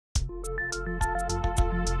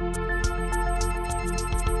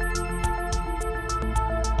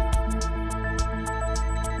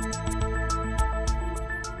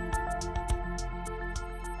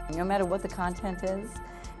No matter what the content is,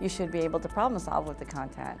 you should be able to problem solve with the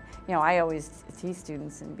content. You know, I always tease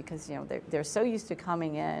students, and because, you know, they're so used to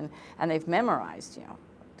coming in and they've memorized, you know,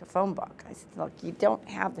 the phone book. I said, look, you don't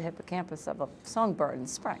have the hippocampus of a songbird in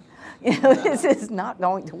spring. You know, this is not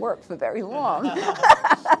going to work for very long.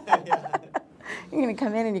 You're going to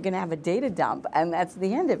come in and you're going to have a data dump, and that's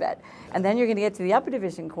the end of it. And then you're going to get to the upper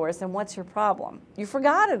division course, and what's your problem? You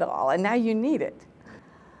forgot it all, and now you need it.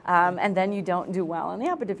 And then you don't do well in the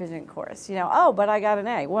upper division course. You know, oh, but I got an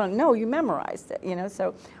A. Well, no, you memorized it, you know.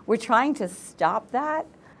 So we're trying to stop that.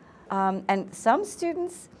 And some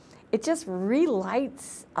students, it just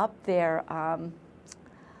relights up their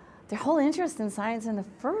whole interest in science in the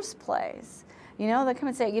first place. You know, they come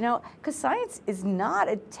and say, you know, because science is not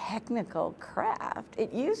a technical craft.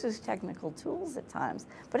 It uses technical tools at times,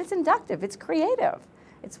 but it's inductive, it's creative.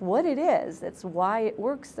 It's what it is. That's why it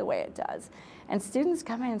works the way it does. And students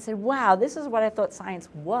come in and say, wow, this is what I thought science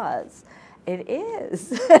was. It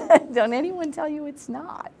is. Don't anyone tell you it's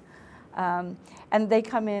not. And they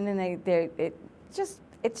come in and it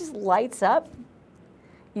just lights up,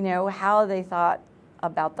 you know, how they thought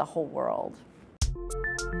about the whole world.